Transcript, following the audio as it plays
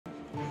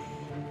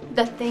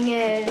The thing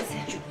is...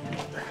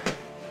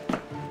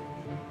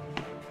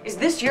 Is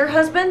this your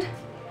husband?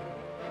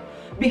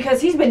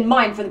 Because he's been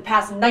mine for the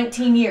past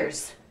 19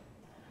 years.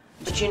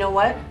 But you know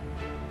what?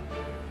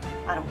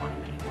 I don't want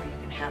him anymore. You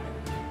can have him.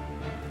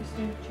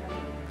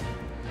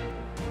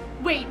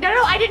 Wait, no,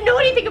 I didn't know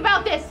anything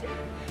about this!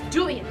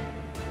 Julian,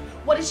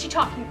 what is she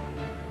talking about?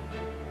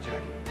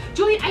 Jackie.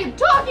 Julian, I am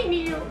talking to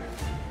you!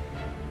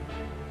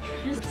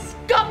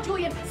 Scum,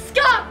 Julian,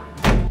 scum!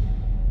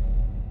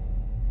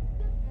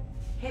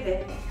 Hey,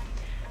 babe.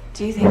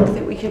 Do you think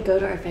that we could go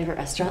to our favorite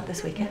restaurant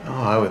this weekend? Oh,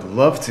 I would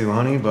love to,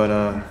 honey,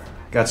 but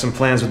got some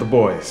plans with the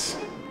boys.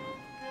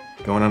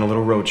 Going on a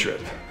little road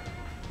trip.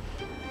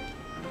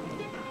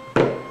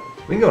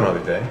 We can go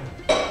another day.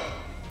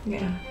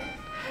 Yeah.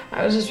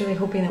 I was just really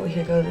hoping that we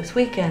could go this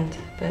weekend,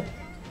 but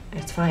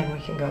it's fine. We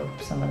can go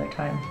some other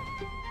time.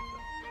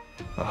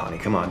 Oh, honey,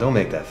 come on. Don't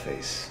make that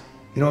face.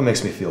 You know what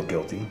makes me feel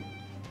guilty?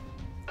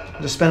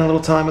 Just spend a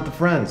little time with the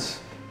friends.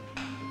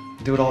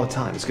 Do it all the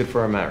time. It's good for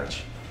our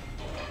marriage.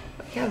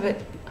 Yeah,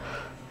 but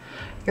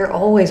you're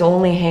always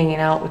only hanging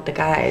out with the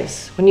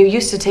guys when you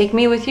used to take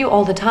me with you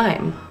all the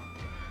time.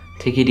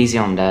 Take it easy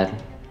on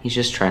Dad. He's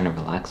just trying to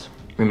relax.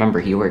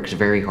 Remember, he works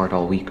very hard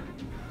all week.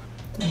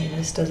 Hey,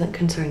 this doesn't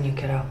concern you,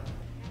 kiddo.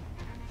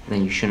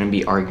 Then you shouldn't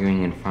be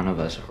arguing in front of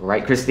us,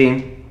 right,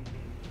 Christine?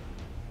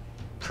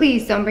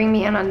 Please don't bring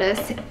me in on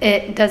this.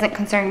 It doesn't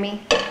concern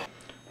me.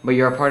 But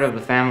you're a part of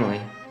the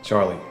family.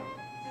 Charlie,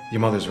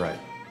 your mother's right.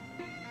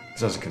 This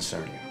doesn't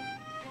concern you.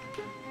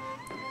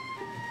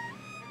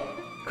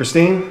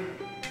 Christine?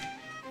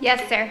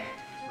 Yes, sir.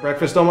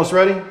 Breakfast almost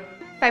ready?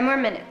 5 more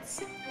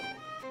minutes.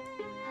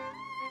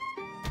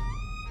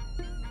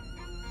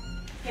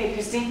 Hey,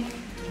 Christine.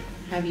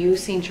 Have you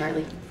seen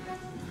Charlie?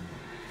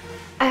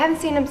 I haven't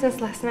seen him since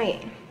last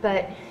night,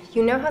 but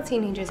you know how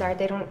teenagers are.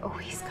 They don't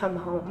always come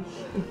home.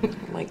 Oh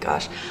my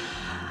gosh.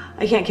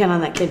 I can't count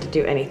on that kid to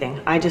do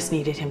anything. I just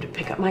needed him to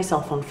pick up my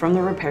cell phone from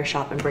the repair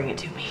shop and bring it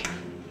to me.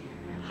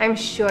 I'm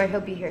sure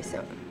he'll be here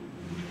soon.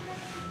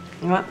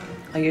 You know what?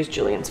 I'll use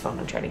Julian's phone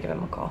and try to give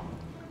him a call.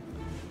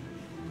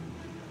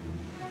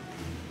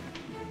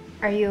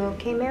 Are you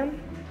okay,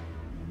 ma'am?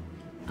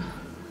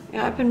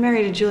 Yeah, I've been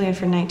married to Julian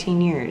for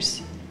 19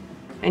 years.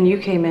 And you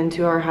came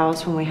into our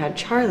house when we had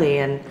Charlie,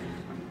 and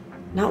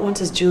not once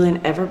has Julian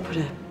ever put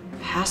a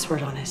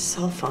password on his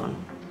cell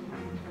phone.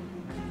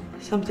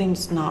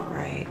 Something's not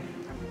right.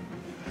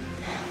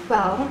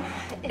 Well,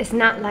 it's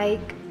not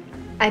like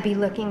I'd be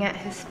looking at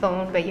his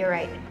phone, but you're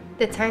right.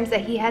 The times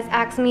that he has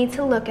asked me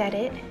to look at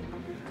it,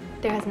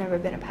 there has never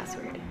been a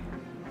password.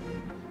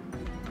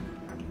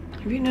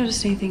 Have you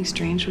noticed anything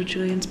strange with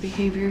Julian's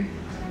behavior?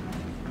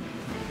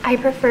 I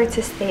prefer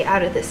to stay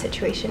out of this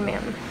situation,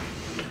 ma'am.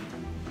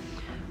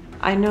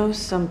 I know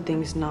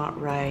something's not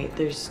right.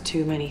 There's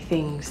too many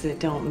things that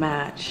don't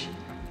match.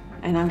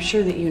 And I'm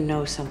sure that you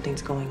know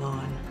something's going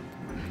on.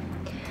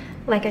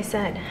 Like I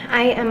said,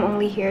 I am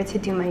only here to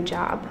do my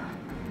job.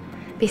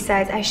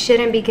 Besides, I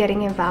shouldn't be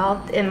getting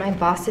involved in my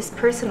boss's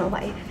personal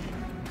life.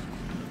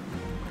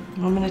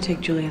 I'm gonna take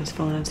Julian's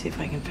phone and see if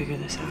I can figure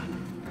this out.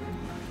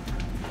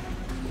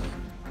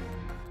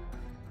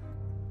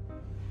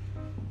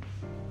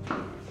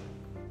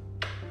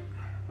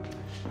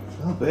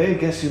 Well, babe,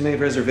 guess you made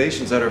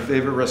reservations at our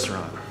favorite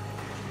restaurant.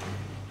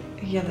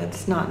 Yeah,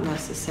 that's not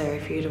necessary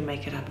for you to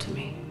make it up to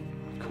me.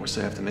 Of course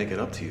I have to make it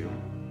up to you.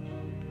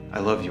 I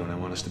love you and I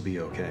want us to be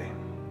okay.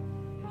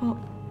 Well,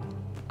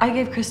 I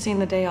gave Christine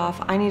the day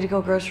off. I need to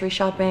go grocery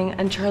shopping,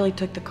 and Charlie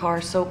took the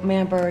car, so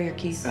may I borrow your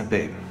keys?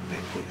 Babe,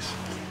 please.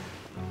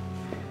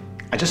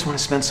 I just want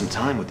to spend some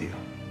time with you.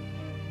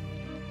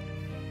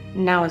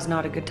 Now is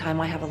not a good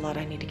time. I have a lot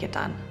I need to get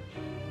done.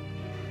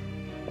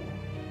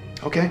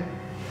 Okay.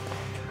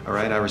 All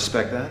right, I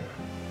respect that.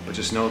 But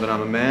just know that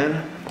I'm a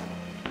man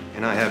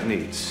and I have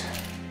needs.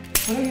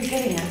 What are you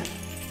getting at?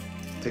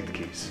 Take the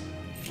keys.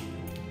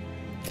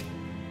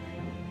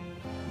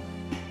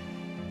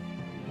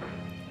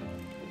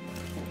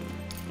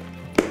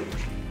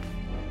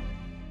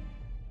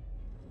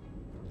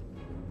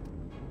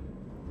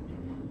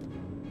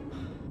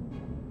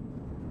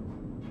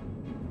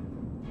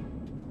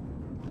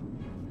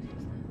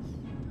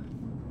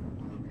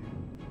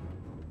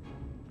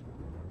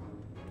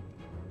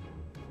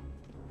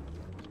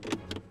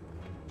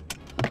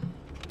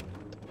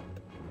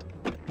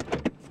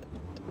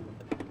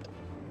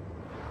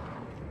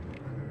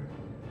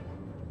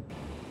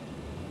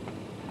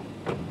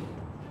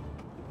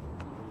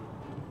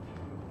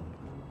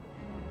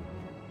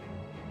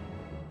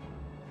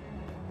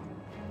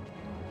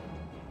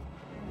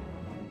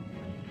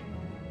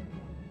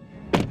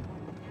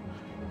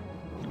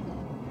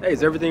 Hey,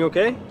 is everything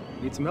okay?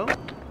 Need some help?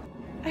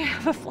 I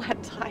have a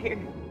flat tire.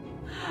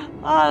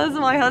 Oh, this is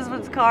my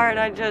husband's car, and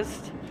I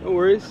just... No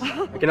worries.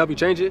 I can help you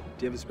change it.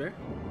 Do you have a spare?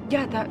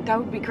 Yeah, that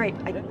would be great.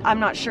 I'm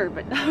not sure,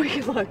 but we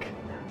can look.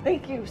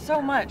 Thank you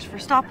so much for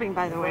stopping,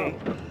 by the way.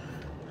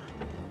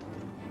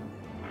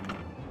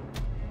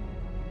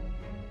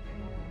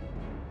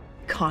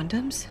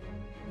 Condoms?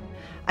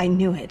 I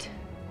knew it.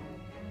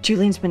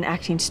 Julian's been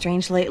acting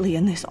strange lately,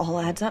 and this all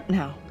adds up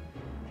now.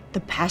 the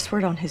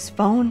password on his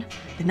phone,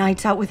 the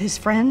nights out with his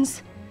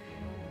friends.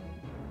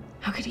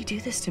 How could he do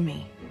this to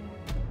me?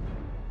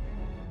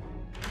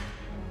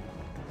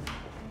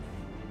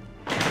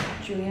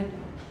 Julian,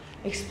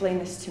 explain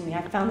this to me.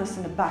 I found this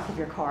in the back of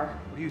your car.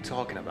 What are you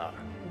talking about?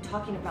 I'm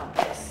talking about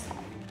this.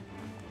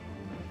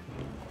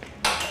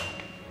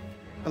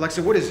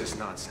 Alexa, what is this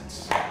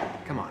nonsense?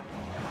 Come on.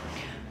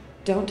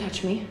 Don't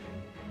touch me.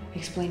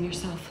 Explain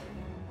yourself.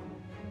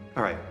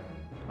 All right.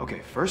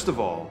 Okay, first of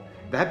all,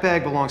 that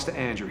bag belongs to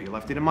Andrew. He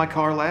left it in my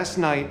car last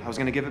night. I was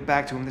gonna give it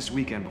back to him this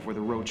weekend before the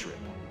road trip.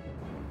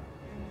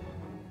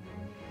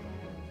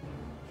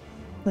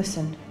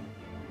 Listen,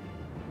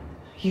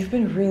 you've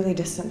been really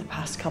distant the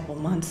past couple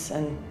months,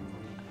 and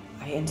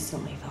I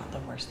instantly thought the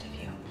worst of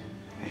you.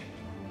 Hey,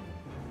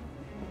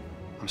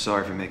 I'm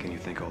sorry for making you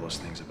think all those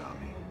things about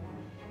me.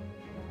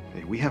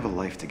 Hey, we have a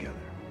life together.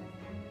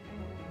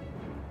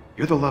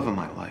 You're the love of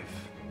my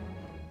life.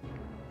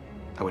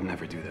 I would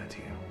never do that to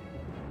you.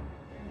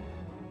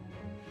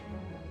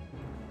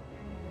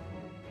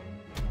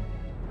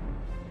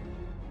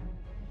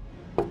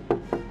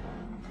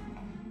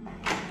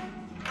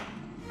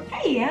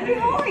 Hey, Andrew,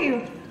 how are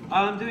you?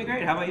 I'm doing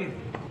great. How about you?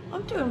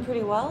 I'm doing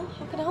pretty well.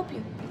 How can I help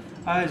you?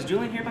 Is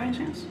Julian here by any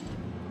chance?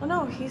 Well,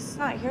 no, he's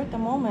not here at the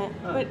moment.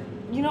 Oh. But,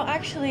 you know,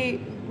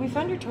 actually, we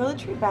found your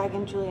toiletry bag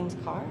in Julian's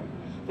car.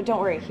 But don't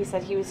worry, he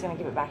said he was going to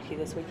give it back to you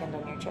this weekend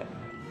on your trip.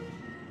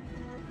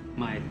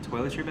 My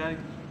toiletry bag?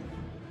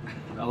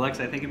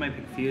 Alexa, I think you might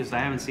be confused. I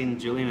haven't seen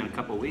Julian in a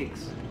couple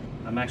weeks.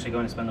 I'm actually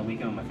going to spend the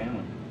weekend with my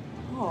family.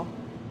 Oh.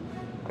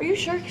 Are you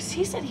sure? Because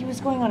he said he was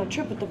going on a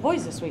trip with the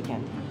boys this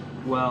weekend.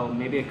 Well,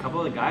 maybe a couple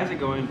of the guys are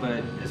going,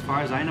 but as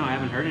far as I know, I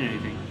haven't heard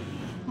anything.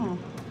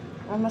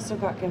 I must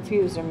have got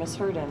confused or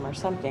misheard him or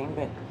something,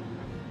 but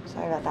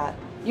sorry about that.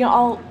 You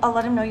know, I'll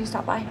let him know you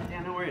stopped by.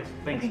 Yeah, no worries.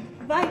 Thanks. Okay,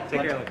 bye.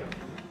 Take care, Alexa.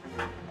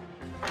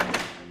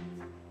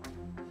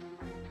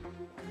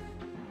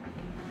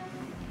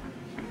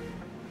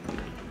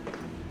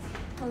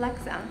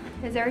 Alexa,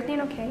 is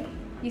everything okay?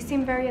 You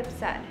seem very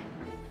upset.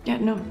 Yeah,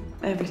 no,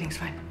 everything's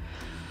fine.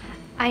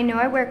 I know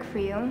I work for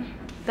you,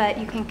 but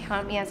you can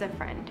count me as a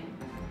friend.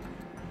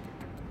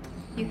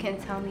 You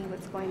can tell me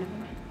what's going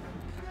on.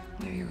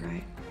 Yeah, you're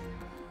right.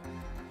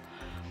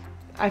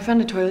 I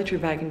found a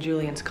toiletry bag in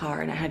Julian's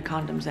car and it had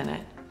condoms in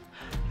it.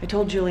 I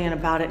told Julian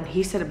about it and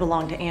he said it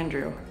belonged to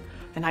Andrew.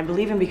 And I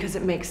believe him because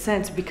it makes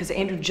sense because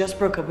Andrew just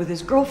broke up with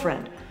his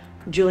girlfriend.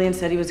 Julian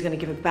said he was going to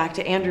give it back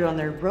to Andrew on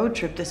their road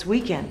trip this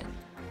weekend.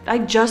 I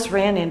just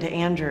ran into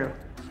Andrew.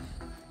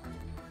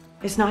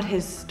 It's not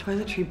his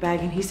toiletry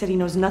bag and he said he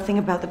knows nothing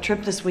about the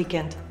trip this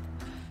weekend.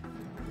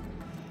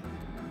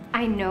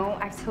 I know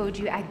I've told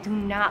you I do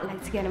not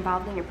like to get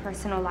involved in your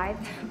personal life,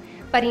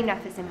 but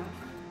enough is enough.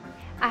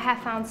 I have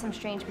found some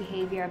strange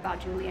behavior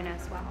about Julian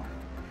as well.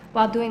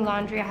 While doing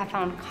laundry, I have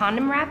found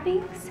condom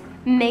wrappings,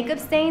 makeup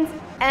stains,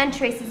 and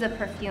traces of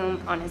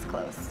perfume on his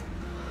clothes.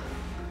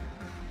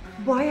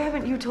 Why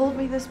haven't you told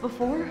me this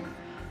before?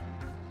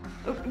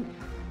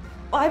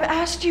 I've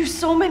asked you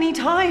so many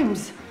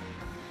times.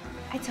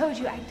 I told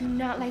you I do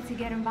not like to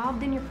get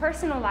involved in your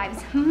personal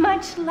lives,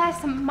 much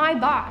less my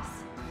boss.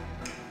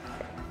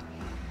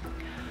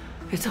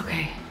 It's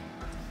okay.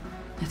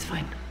 It's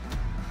fine.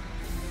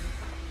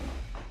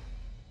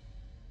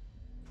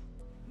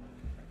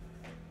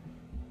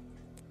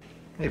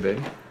 Hey,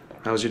 baby.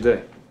 How was your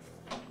day?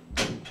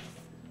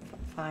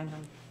 Fine,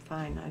 I'm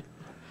fine.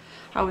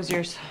 How was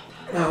yours?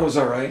 It was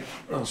all right.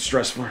 A little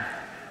stressful.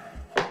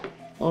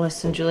 Well,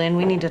 listen, Julian,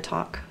 we need to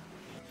talk.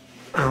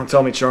 Don't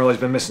tell me Charlie's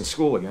been missing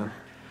school again.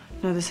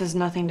 No, this has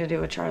nothing to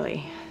do with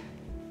Charlie.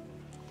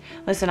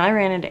 Listen, I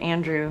ran into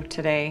Andrew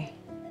today,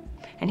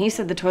 and he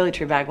said the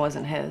toiletry bag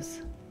wasn't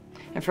his.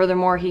 And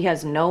furthermore, he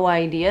has no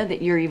idea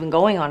that you're even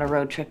going on a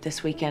road trip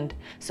this weekend.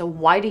 So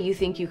why do you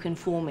think you can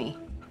fool me?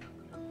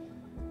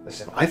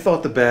 Listen, I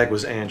thought the bag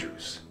was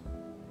Andrew's.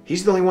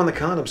 He's the only one the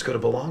condoms could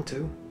have belonged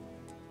to.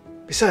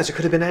 Besides, it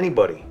could have been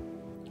anybody.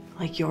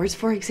 Like yours,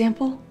 for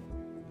example?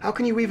 How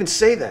can you even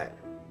say that?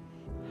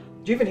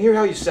 Do you even hear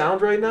how you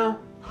sound right now?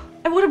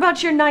 And what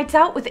about your nights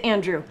out with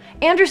Andrew?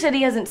 Andrew said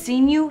he hasn't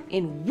seen you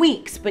in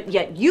weeks, but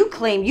yet you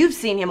claim you've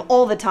seen him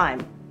all the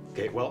time.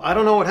 Okay, well, I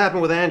don't know what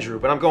happened with Andrew,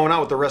 but I'm going out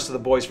with the rest of the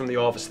boys from the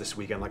office this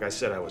weekend like I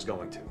said I was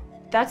going to.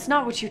 That's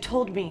not what you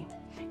told me.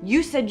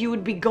 You said you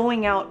would be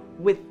going out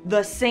with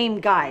the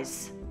same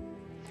guys.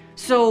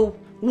 So,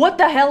 what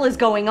the hell is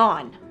going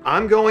on?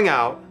 I'm going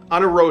out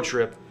on a road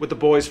trip with the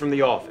boys from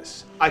the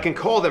office. I can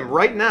call them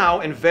right now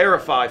and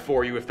verify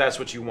for you if that's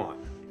what you want.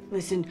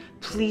 Listen,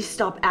 please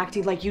stop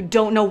acting like you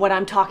don't know what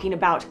I'm talking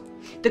about.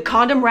 The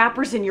condom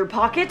wrappers in your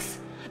pockets?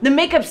 The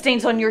makeup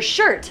stains on your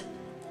shirt?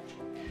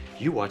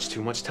 You watch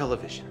too much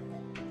television.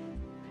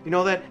 You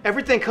know that?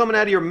 Everything coming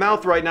out of your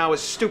mouth right now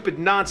is stupid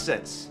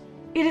nonsense.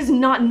 It is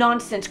not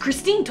nonsense.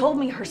 Christine told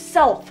me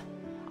herself.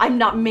 I'm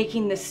not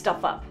making this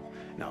stuff up.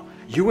 No,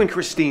 you and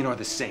Christine are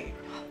the same.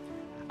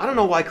 I don't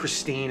know why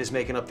Christine is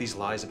making up these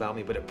lies about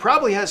me, but it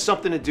probably has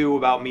something to do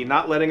about me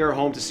not letting her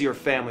home to see her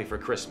family for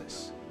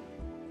Christmas.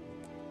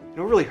 You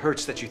know, it really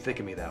hurts that you think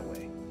of me that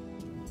way.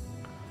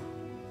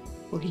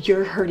 Well,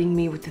 you're hurting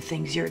me with the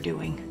things you're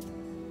doing.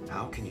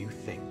 How can you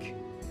think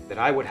that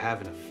I would have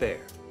an affair?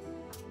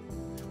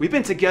 We've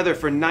been together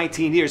for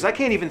 19 years. I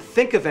can't even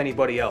think of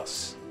anybody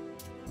else.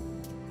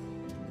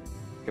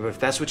 Yeah, but if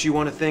that's what you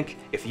want to think,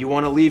 if you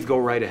want to leave, go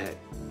right ahead.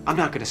 I'm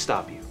not going to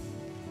stop you.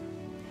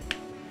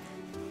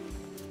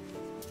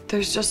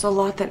 There's just a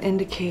lot that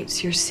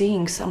indicates you're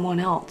seeing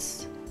someone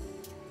else.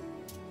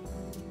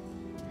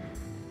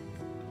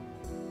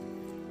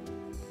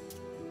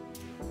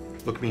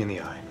 Look me in the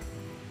eye.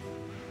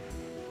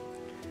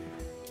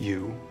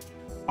 You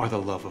are the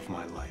love of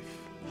my life.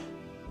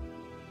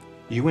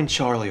 You and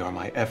Charlie are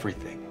my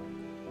everything.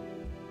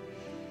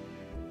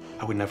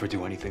 I would never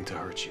do anything to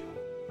hurt you.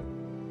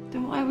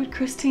 Then why would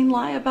Christine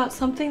lie about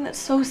something that's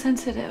so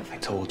sensitive? I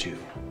told you.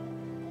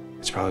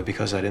 It's probably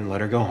because I didn't let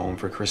her go home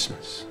for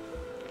Christmas.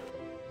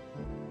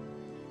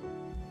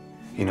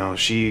 You know,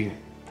 she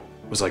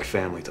was like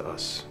family to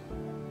us.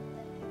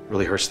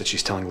 Really hurts that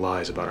she's telling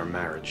lies about our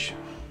marriage.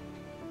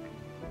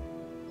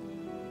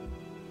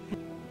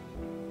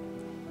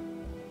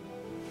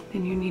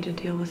 And you need to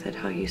deal with it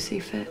how you see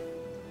fit.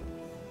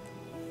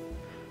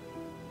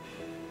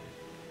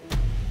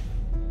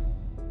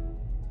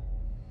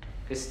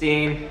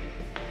 Christine.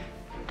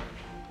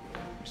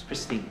 Where's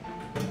Christine?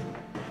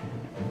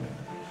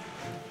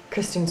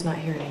 Christine's not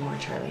here anymore,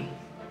 Charlie.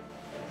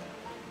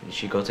 Did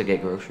she go to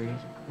get groceries?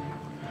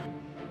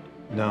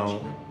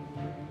 No.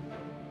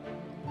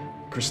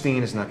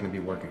 Christine is not going to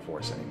be working for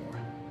us anymore.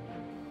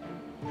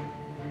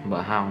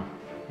 But how?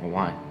 Or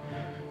why?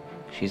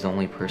 She's the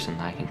only person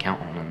that I can count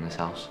on in this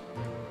house.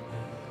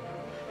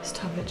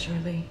 Stop it,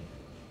 Charlie.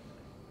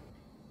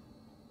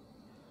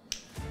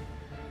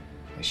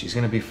 Hey, she's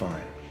going to be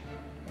fine.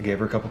 I gave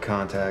her a couple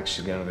contacts.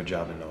 She'll get another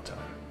job in no time.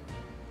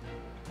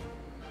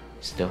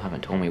 Still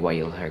haven't told me why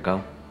you let her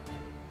go.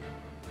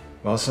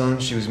 Well, son,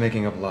 she was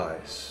making up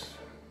lies,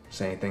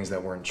 saying things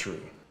that weren't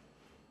true.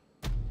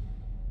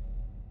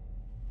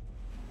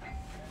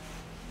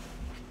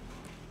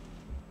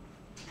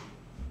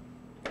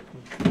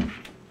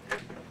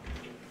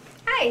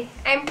 Hi,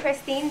 I'm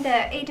Christine.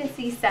 The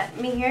agency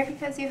sent me here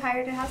because you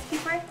hired a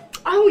housekeeper.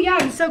 Oh yeah,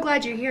 I'm so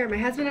glad you're here. My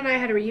husband and I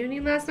had a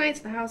reunion last night,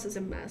 so the house is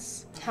a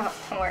mess. Oh,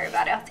 don't worry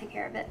about it. I'll take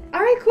care of it.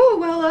 All right, cool.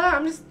 Well,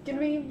 I'm just gonna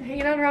be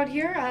hanging out around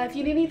here. If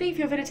you need anything,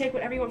 feel free to take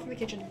whatever you want from the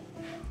kitchen.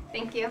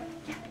 Thank you.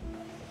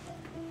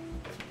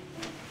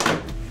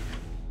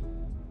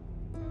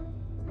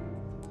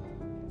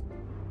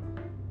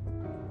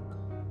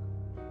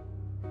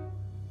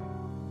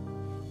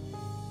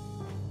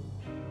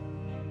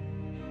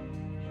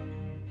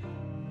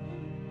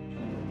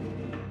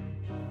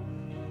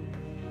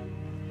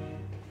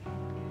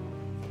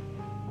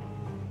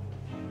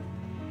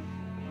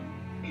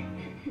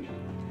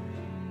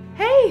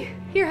 Hey,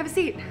 here, have a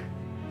seat.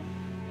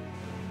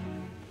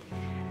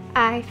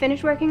 I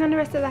finished working on the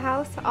rest of the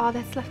house. All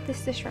that's left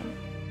is this room.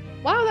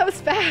 Wow, that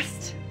was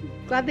fast.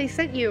 Glad they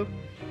sent you.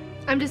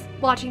 I'm just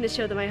watching the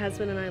show that my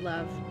husband and I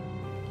love.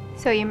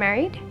 So you're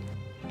married?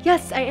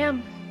 Yes, I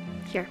am.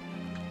 Here.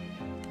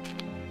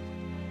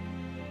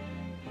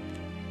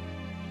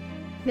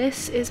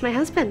 This is my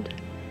husband.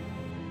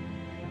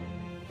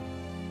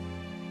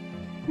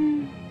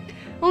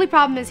 Only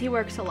problem is he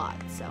works a lot,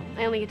 so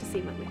I only get to see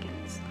him on weekends.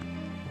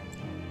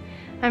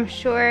 I'm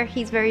sure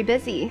he's very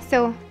busy.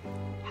 So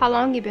how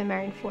long you been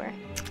married for?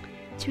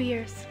 2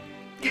 years.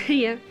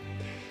 Yeah.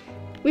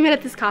 We met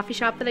at this coffee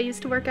shop that I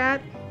used to work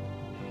at.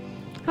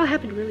 It all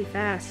happened really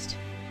fast.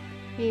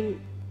 I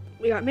mean,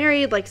 we got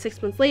married like 6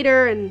 months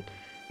later, and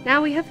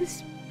now we have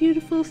this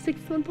beautiful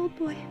 6-month-old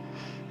boy.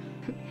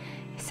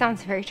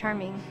 Sounds very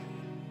charming.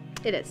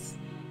 It is.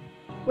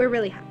 We're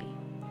really happy.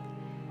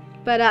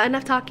 But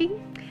enough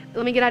talking.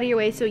 Let me get out of your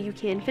way so you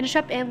can finish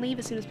up and leave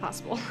as soon as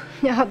possible.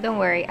 No, don't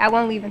worry. I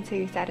won't leave until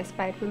you're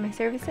satisfied with my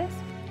services.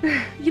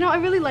 You know, I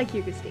really like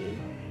you, Christine.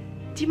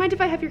 Do you mind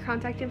if I have your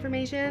contact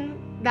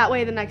information? That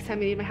way, the next time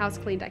I need my house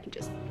cleaned, I can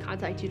just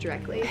contact you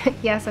directly.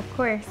 Yes, of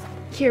course.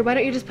 Here, why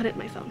don't you just put it in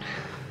my phone?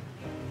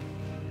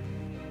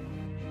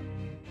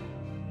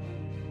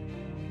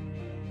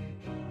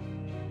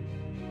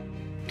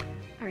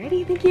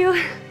 Alrighty, thank you.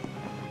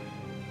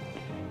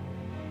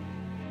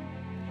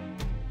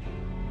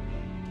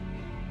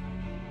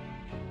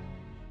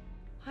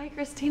 Hi,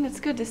 Christine.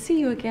 It's good to see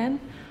you again.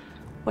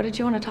 What did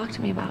you want to talk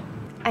to me about?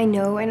 I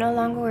know I no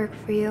longer work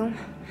for you,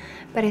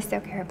 but I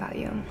still care about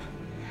you.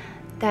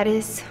 That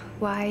is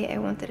why I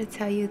wanted to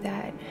tell you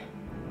that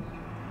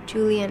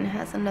Julian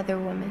has another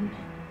woman.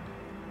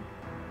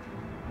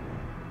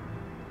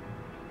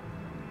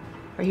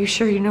 Are you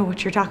sure you know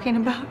what you're talking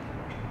about?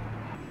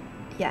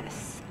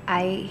 Yes,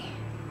 I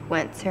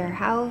went to her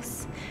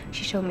house.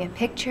 She showed me a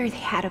picture. They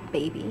had a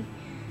baby.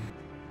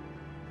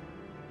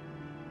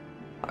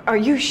 Are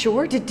you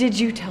sure? Did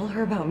you tell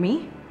her about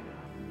me?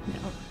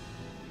 No.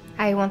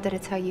 I wanted to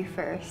tell you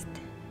first.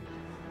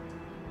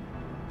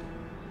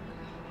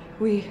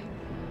 We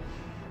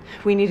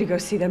need to go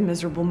see that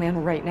miserable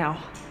man right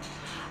now.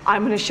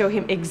 I'm gonna show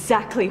him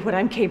exactly what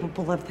I'm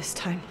capable of this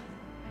time.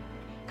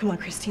 Come on,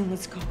 Christine,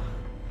 let's go.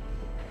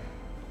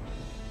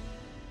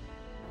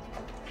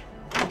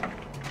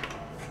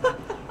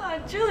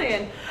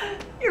 Julian,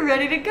 you're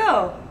ready to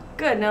go.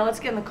 Good, now let's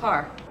get in the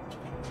car.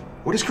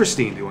 What is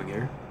Christine doing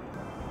here?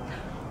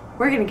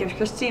 We're gonna give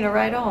Christine a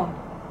ride home.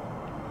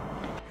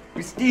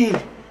 Christine,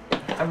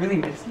 I really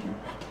miss you.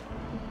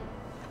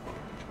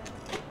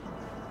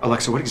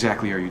 Alexa, what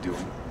exactly are you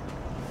doing?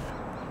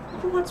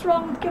 What's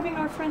wrong with giving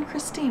our friend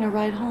Christine a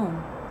ride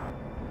home?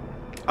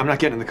 I'm not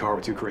getting in the car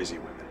with two crazy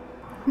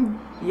women.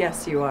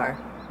 Yes, you are.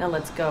 Now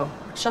let's go.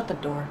 Shut the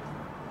door.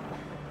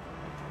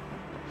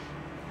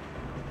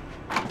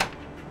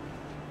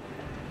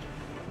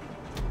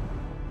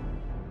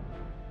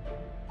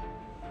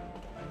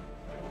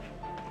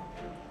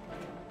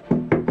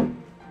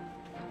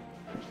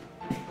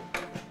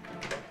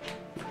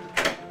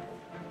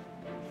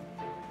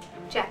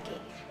 Jackie,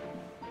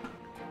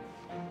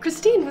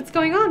 Christine, what's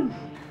going on?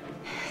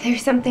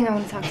 there's something I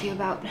want to talk to you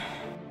about.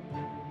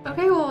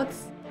 Okay, well,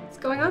 what's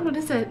going on? What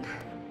is it?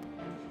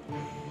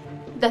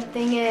 The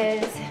thing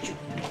is,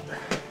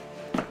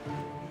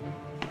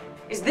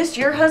 Is this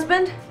your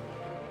husband?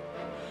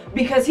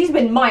 Because he's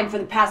been mine for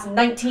the past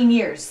 19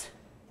 years.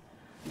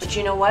 But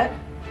you know what?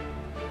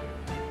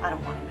 I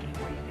don't want him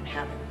anymore. You can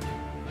have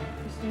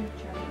him.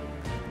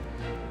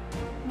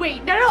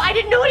 Wait, no, I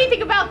didn't know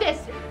anything about this!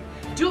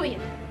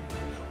 Julian,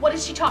 what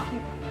is she talking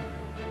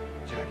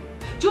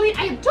about? Julian,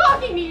 I am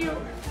talking to you!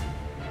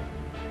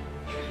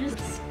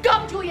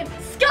 Stop, Julian!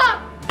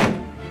 Stop!